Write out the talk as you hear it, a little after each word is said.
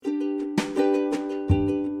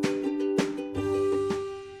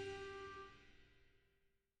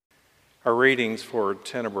Our readings for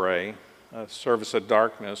Tenebrae, a service of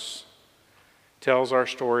darkness, tells our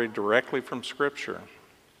story directly from Scripture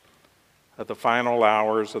of the final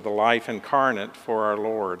hours of the life incarnate for our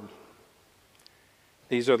Lord.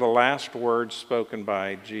 These are the last words spoken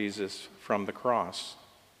by Jesus from the cross.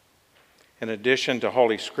 In addition to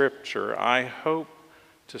Holy Scripture, I hope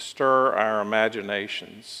to stir our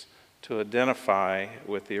imaginations to identify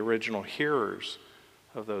with the original hearers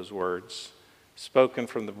of those words, spoken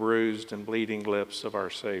from the bruised and bleeding lips of our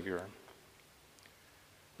Savior.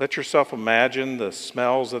 Let yourself imagine the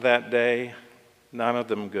smells of that day, none of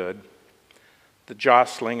them good. The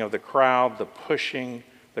jostling of the crowd, the pushing,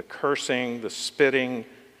 the cursing, the spitting.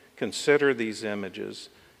 Consider these images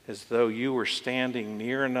as though you were standing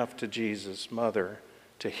near enough to Jesus' mother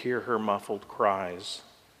to hear her muffled cries,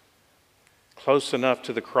 close enough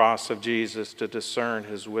to the cross of Jesus to discern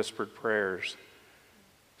his whispered prayers,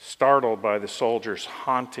 startled by the soldiers'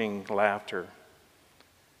 haunting laughter,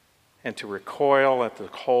 and to recoil at the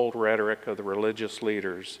cold rhetoric of the religious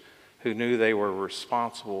leaders who knew they were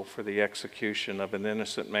responsible for the execution of an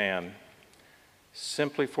innocent man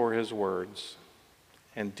simply for his words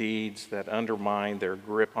and deeds that undermined their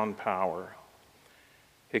grip on power,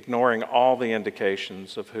 ignoring all the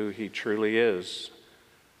indications of who he truly is,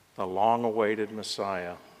 the long-awaited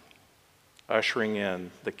Messiah, ushering in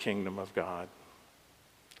the kingdom of God.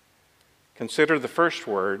 Consider the first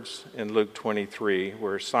words in Luke 23,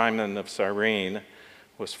 where Simon of Cyrene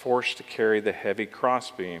was forced to carry the heavy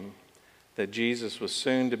crossbeam that Jesus was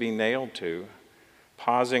soon to be nailed to,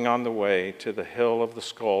 pausing on the way to the hill of the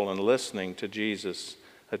skull and listening to Jesus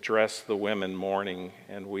address the women mourning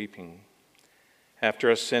and weeping. After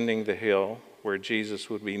ascending the hill where Jesus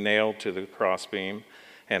would be nailed to the crossbeam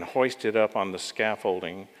and hoisted up on the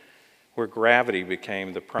scaffolding, where gravity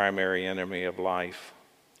became the primary enemy of life,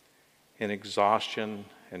 in exhaustion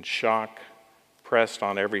and shock, pressed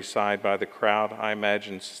on every side by the crowd, I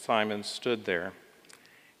imagine Simon stood there,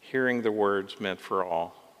 hearing the words meant for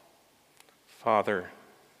all. Father,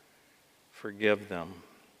 forgive them,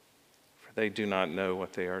 for they do not know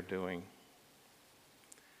what they are doing.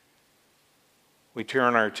 We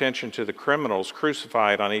turn our attention to the criminals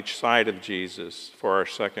crucified on each side of Jesus for our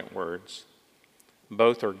second words.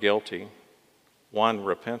 Both are guilty, one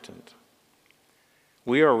repentant.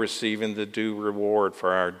 We are receiving the due reward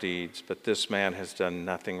for our deeds, but this man has done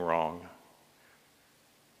nothing wrong.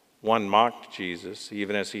 One mocked Jesus,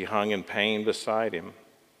 even as he hung in pain beside him,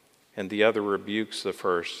 and the other rebukes the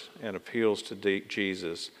first and appeals to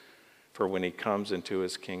Jesus for when he comes into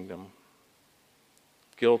his kingdom.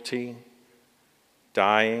 Guilty,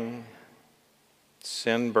 dying,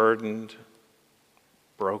 sin-burdened,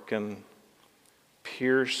 broken,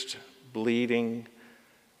 pierced, bleeding,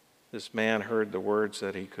 this man heard the words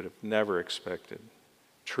that he could have never expected.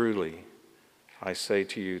 Truly, I say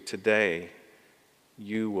to you, today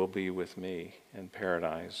you will be with me in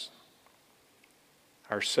paradise.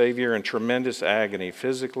 Our Savior, in tremendous agony,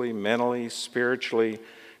 physically, mentally, spiritually,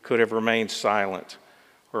 could have remained silent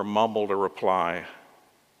or mumbled a reply,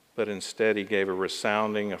 but instead he gave a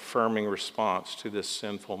resounding, affirming response to this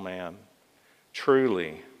sinful man.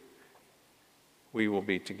 Truly, we will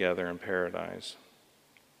be together in paradise.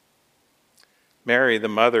 Mary, the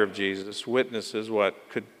mother of Jesus, witnesses what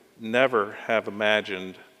she could never have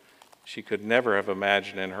imagined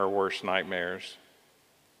in her worst nightmares.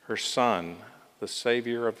 Her son, the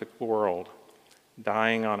Savior of the world,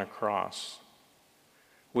 dying on a cross.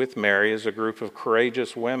 With Mary is a group of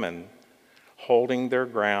courageous women holding their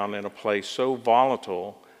ground in a place so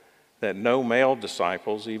volatile that no male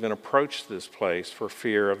disciples even approached this place for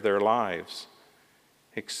fear of their lives,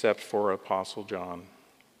 except for Apostle John.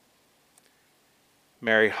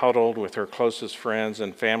 Mary huddled with her closest friends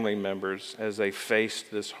and family members as they faced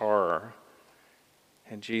this horror.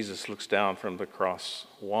 And Jesus looks down from the cross.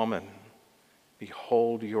 Woman,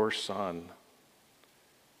 behold your son.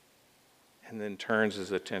 And then turns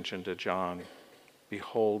his attention to John.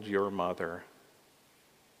 Behold your mother.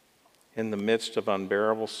 In the midst of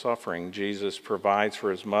unbearable suffering, Jesus provides for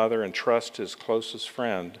his mother and trusts his closest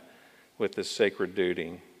friend with this sacred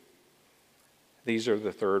duty. These are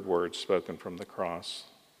the third words spoken from the cross.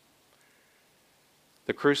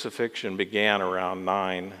 The crucifixion began around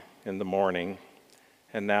 9 in the morning,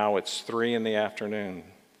 and now it's 3 in the afternoon,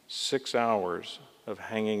 6 hours of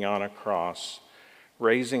hanging on a cross,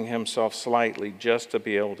 raising himself slightly just to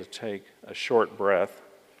be able to take a short breath,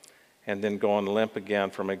 and then going limp again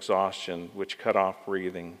from exhaustion, which cut off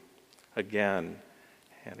breathing again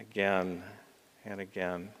and again and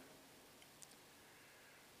again.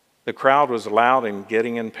 The crowd was loud and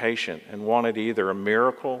getting impatient and wanted either a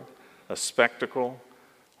miracle, a spectacle,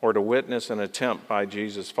 or to witness an attempt by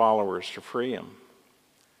Jesus' followers to free him.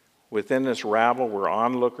 Within this rabble were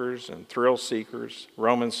onlookers and thrill seekers,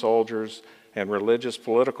 Roman soldiers, and religious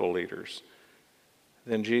political leaders.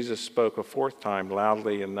 Then Jesus spoke a fourth time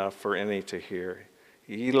loudly enough for any to hear.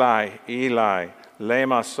 Eli, Eli,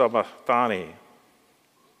 lema sabachthani.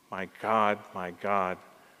 My God,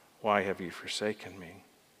 why have you forsaken me?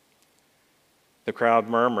 The crowd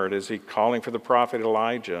murmured, is he calling for the prophet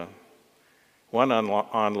Elijah? One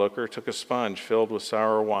onlooker took a sponge filled with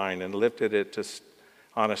sour wine and lifted it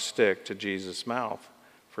on a stick to Jesus' mouth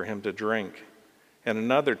for him to drink. And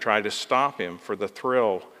another tried to stop him for the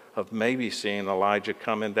thrill of maybe seeing Elijah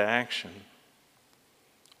come into action.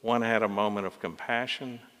 One had a moment of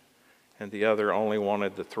compassion, and the other only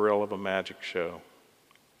wanted the thrill of a magic show.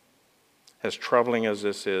 As troubling as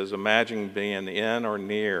this is, imagine being in or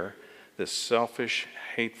near this selfish,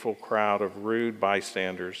 hateful crowd of rude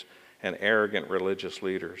bystanders and arrogant religious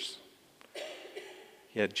leaders.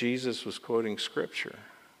 Yet Jesus was quoting Scripture,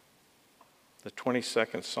 the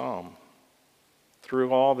 22nd Psalm.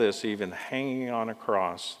 Through all this, even hanging on a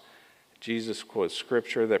cross, Jesus quotes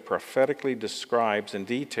Scripture that prophetically describes in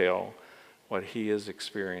detail what he is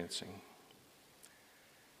experiencing.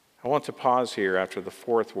 I want to pause here after the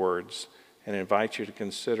fourth words and invite you to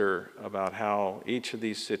consider about how each of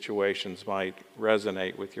these situations might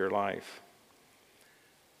resonate with your life.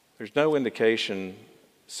 There's no indication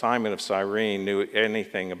Simon of Cyrene knew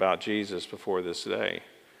anything about Jesus before this day.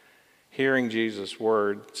 Hearing Jesus'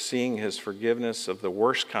 word, seeing his forgiveness of the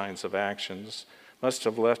worst kinds of actions, must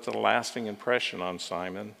have left a lasting impression on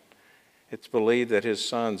Simon. It's believed that his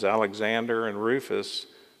sons Alexander and Rufus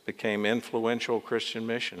became influential Christian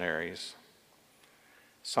missionaries.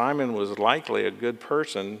 Simon was likely a good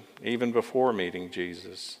person even before meeting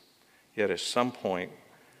Jesus. Yet at some point,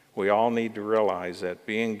 we all need to realize that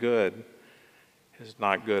being good is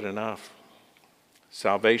not good enough.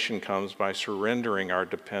 Salvation comes by surrendering our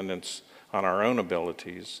dependence on our own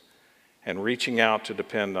abilities and reaching out to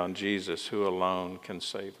depend on Jesus, who alone can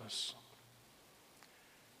save us.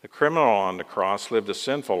 The criminal on the cross lived a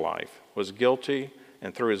sinful life, was guilty,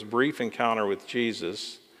 and through his brief encounter with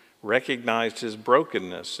Jesus, recognized his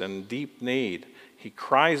brokenness and deep need. He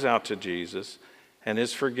cries out to Jesus and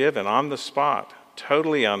is forgiven on the spot,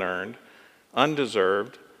 totally unearned,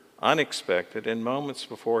 undeserved, unexpected, in moments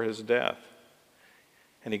before his death.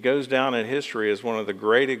 And he goes down in history as one of the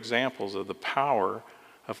great examples of the power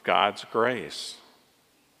of God's grace.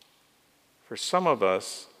 For some of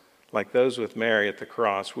us, like those with Mary at the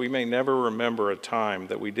cross, we may never remember a time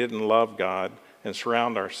that we didn't love God and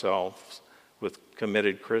surround ourselves with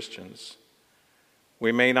committed Christians.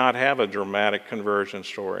 We may not have a dramatic conversion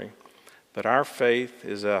story, but our faith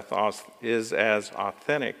is as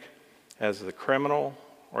authentic as the criminal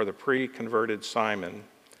or the pre-converted Simon,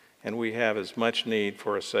 and we have as much need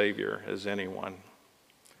for a Savior as anyone.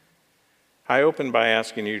 I open by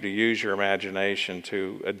asking you to use your imagination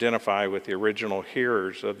to identify with the original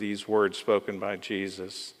hearers of these words spoken by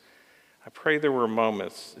Jesus. I pray there were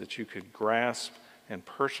moments that you could grasp and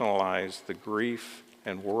personalize the grief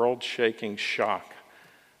and world-shaking shock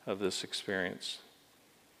of this experience.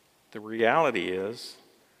 The reality is,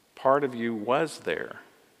 part of you was there,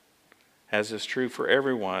 as is true for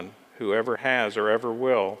everyone who ever has or ever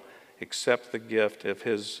will accept the gift of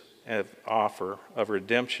his offer of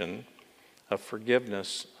redemption, of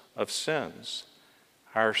forgiveness of sins.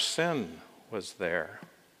 Our sin was there.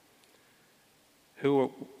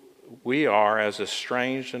 Who we are as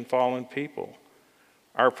estranged and fallen people.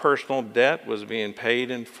 Our personal debt was being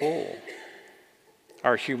paid in full.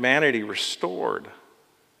 Our humanity restored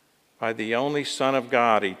by the only Son of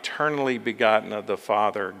God, eternally begotten of the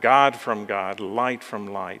Father, God from God, light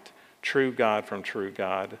from light, true God from true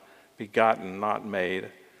God, begotten, not made,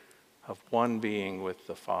 of one being with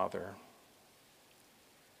the Father.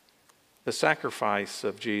 The sacrifice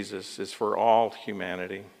of Jesus is for all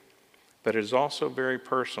humanity, but it is also very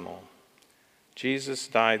personal. Jesus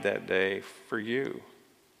died that day for you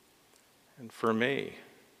and for me,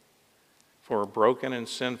 for a broken and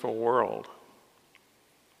sinful world.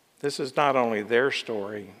 This is not only their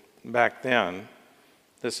story back then,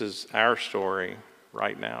 this is our story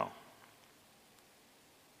right now.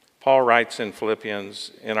 Paul writes in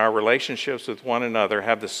Philippians, in our relationships with one another,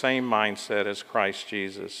 have the same mindset as Christ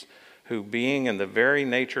Jesus, who being in the very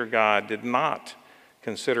nature God did not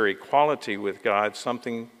consider equality with God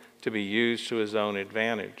something to be used to his own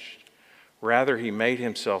advantage. Rather, he made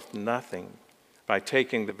himself nothing by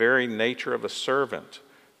taking the very nature of a servant,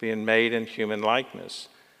 being made in human likeness.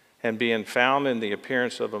 And being found in the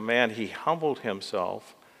appearance of a man, he humbled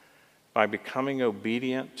himself by becoming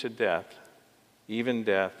obedient to death, even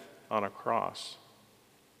death on a cross.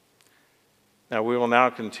 Now, we will now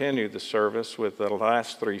continue the service with the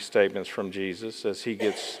last three statements from Jesus as he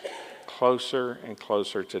gets closer and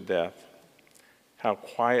closer to death. How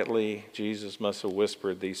quietly Jesus must have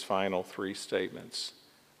whispered these final three statements.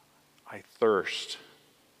 I thirst.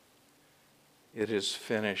 It is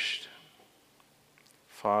finished.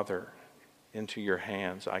 Father, into your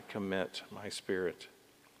hands I commit my spirit.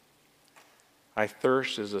 I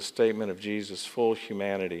thirst is a statement of Jesus' full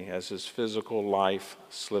humanity as his physical life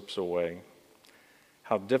slips away.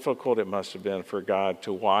 How difficult it must have been for God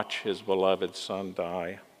to watch his beloved Son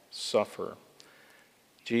die, suffer.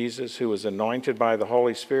 Jesus, who was anointed by the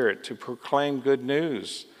Holy Spirit to proclaim good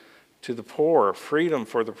news to the poor, freedom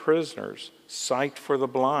for the prisoners, sight for the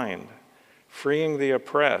blind, freeing the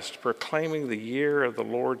oppressed, proclaiming the year of the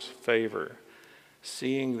Lord's favor,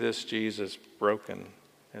 seeing this Jesus broken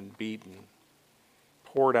and beaten,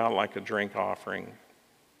 poured out like a drink offering,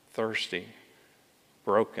 thirsty,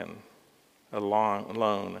 broken,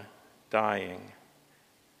 alone, dying.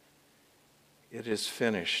 It is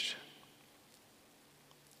finished.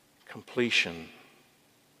 Completion.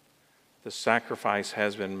 The sacrifice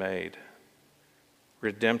has been made.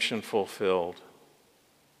 Redemption fulfilled.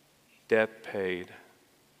 Debt paid.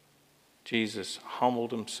 Jesus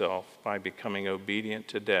humbled himself by becoming obedient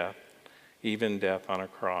to death, even death on a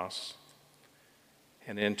cross.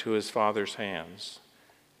 And into his Father's hands,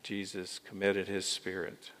 Jesus committed his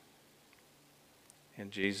spirit. In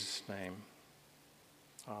Jesus' name,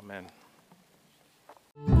 amen.